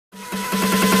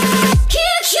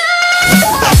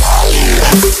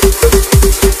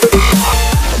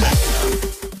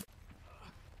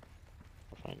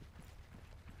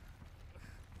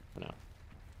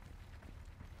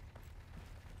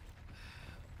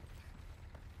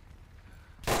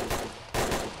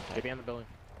Maybe in the building.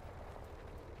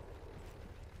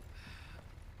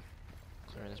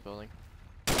 Clearing this building.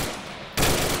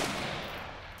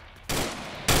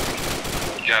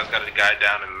 You guys got a guy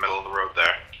down in the middle of the road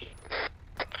there.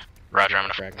 Roger, I'm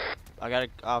gonna frag. I got an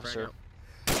officer.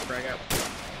 Frag out.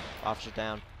 Officer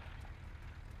down.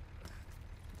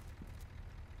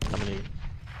 Coming to you.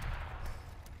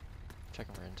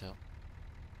 Checking for intel.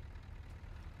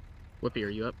 Whippy, are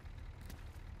you up?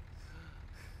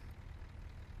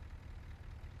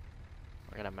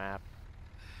 I got a map.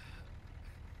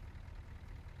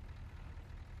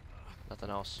 Nothing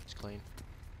else. It's clean.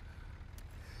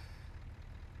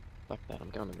 Fuck that, I'm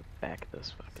going in the back of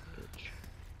this fucking bitch.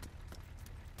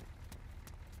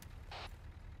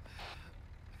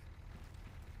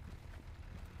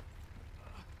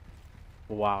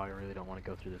 Wow, I really don't want to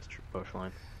go through this bush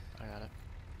line. I got it.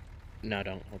 No,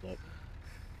 don't. Hold up.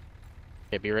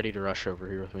 Okay, be ready to rush over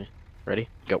here with me. Ready?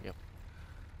 Go. Yep.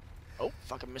 Oh,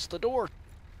 fucking missed the door.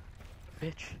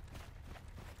 Bitch.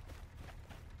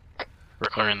 We're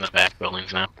clearing the back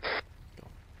buildings now.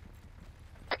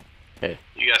 Okay.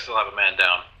 You guys still have a man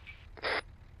down.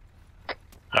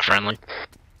 A friendly?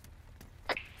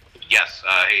 Yes,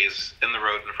 he's in the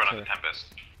road in front of the Tempest.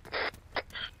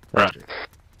 Roger.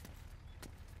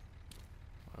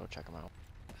 I'll check him out.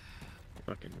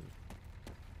 Fucking...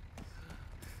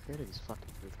 Where are these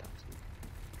fucking rooftops, dude?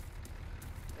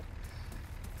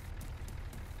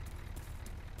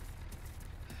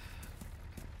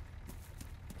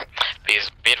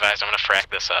 Be advised, I'm gonna frag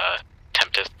this,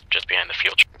 Tempest just behind the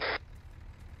fuel.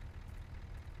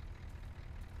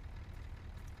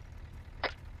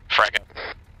 Frag up.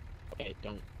 Okay,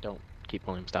 don't keep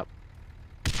pulling him, stop.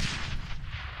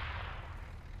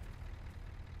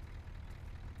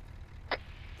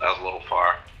 That was a little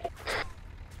far.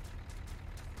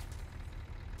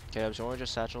 Okay, so I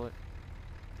just satchel it.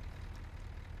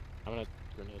 I'm gonna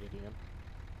grenade it again.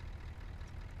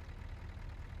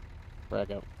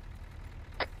 Frag out.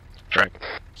 Frag.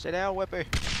 Stay down, Whippy.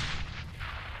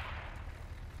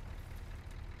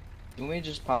 Can we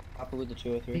just pop it with the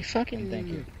 203? You fucking... Thank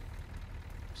you.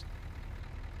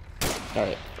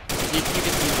 Alright. You can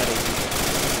use that.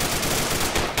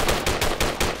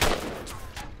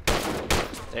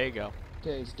 There you go.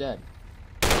 Okay, he's dead.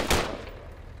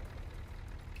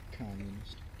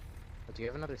 Communist. Do you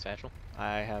have another satchel?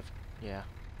 I have, yeah.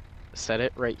 Set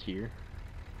it right here.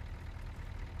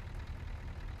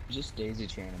 Just daisy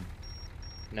chain him.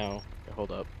 No,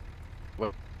 hold up.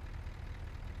 Whoa.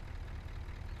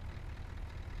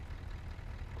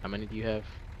 How many do you have?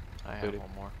 I have Booty.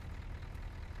 one more.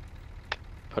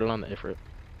 Put it on the Ifrit.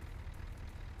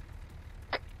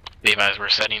 Levi's, we're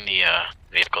setting the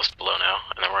vehicles below now,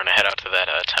 and then we're gonna head out to that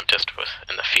Tempest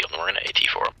in the field, and we're gonna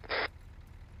AT4 them.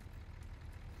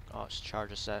 Oh, it's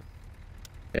charger set.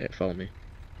 Okay, follow me.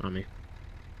 On me.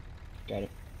 Got it.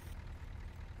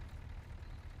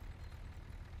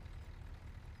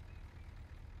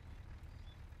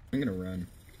 I'm gonna run.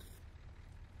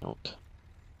 Don't.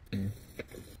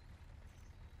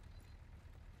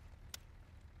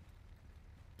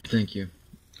 Thank you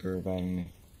for reviving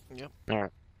me. Yep.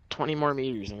 Alright. 20 more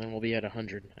meters, and then we'll be at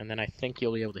 100. And then I think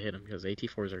you'll be able to hit them, because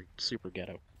AT4s are super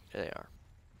ghetto. There they are.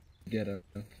 Get up.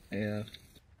 Yeah.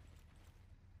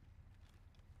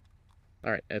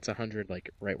 Alright, it's 100, like,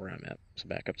 right where I'm at. So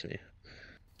back up to me.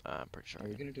 I'm pretty sure. Are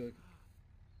we gonna do it?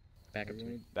 Back up to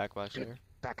me. Backlash here.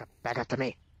 Back up to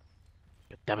me.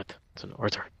 God damn it. It's an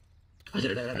order.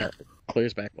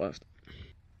 Clears back left.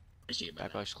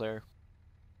 Backlash clear.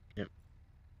 Yep.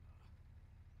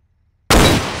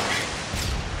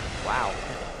 Wow.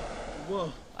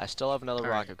 Whoa. I still have another All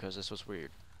rocket right. because this was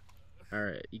weird.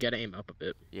 Alright, you gotta aim up a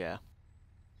bit. Yeah.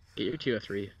 Get your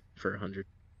 203 for 100.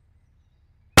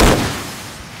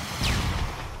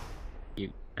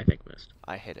 You, I think, missed.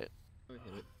 I hit it. I hit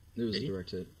it. It was Did a you?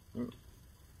 direct hit. Oh.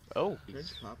 Oh. Can I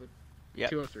just pop it? Yeah.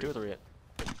 203. 203 hit.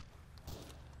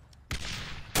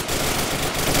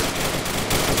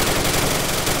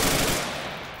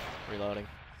 Reloading.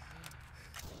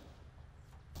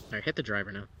 Alright, hit the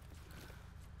driver now.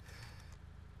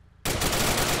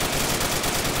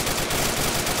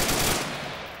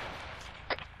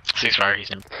 Ceasefire, he's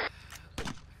in.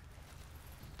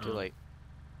 Too late.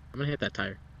 I'm gonna hit that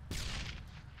tire.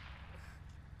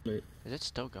 Wait. Is it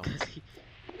still going?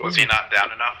 Was he not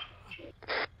down enough?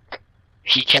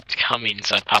 He kept coming,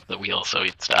 so I popped the wheel so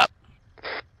he'd stop.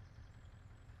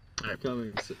 Alright,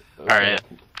 Coming. Alright.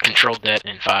 Control det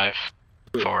in 5,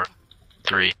 4,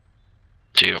 3,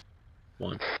 2,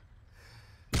 1.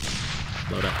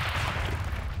 Load up.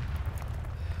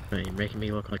 Man, you're making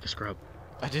me look like a scrub.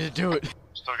 I didn't do it.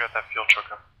 Still got that fuel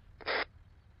truck up.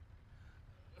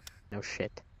 No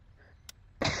shit.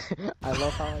 I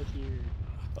love how I hear.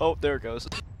 Oh, there it goes.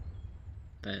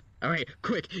 But alright,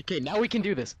 quick. Okay, now we can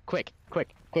do this. Quick.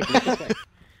 Look this way.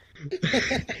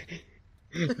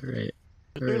 Alright.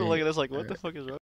 You're gonna look at this like, what the fuck is wrong?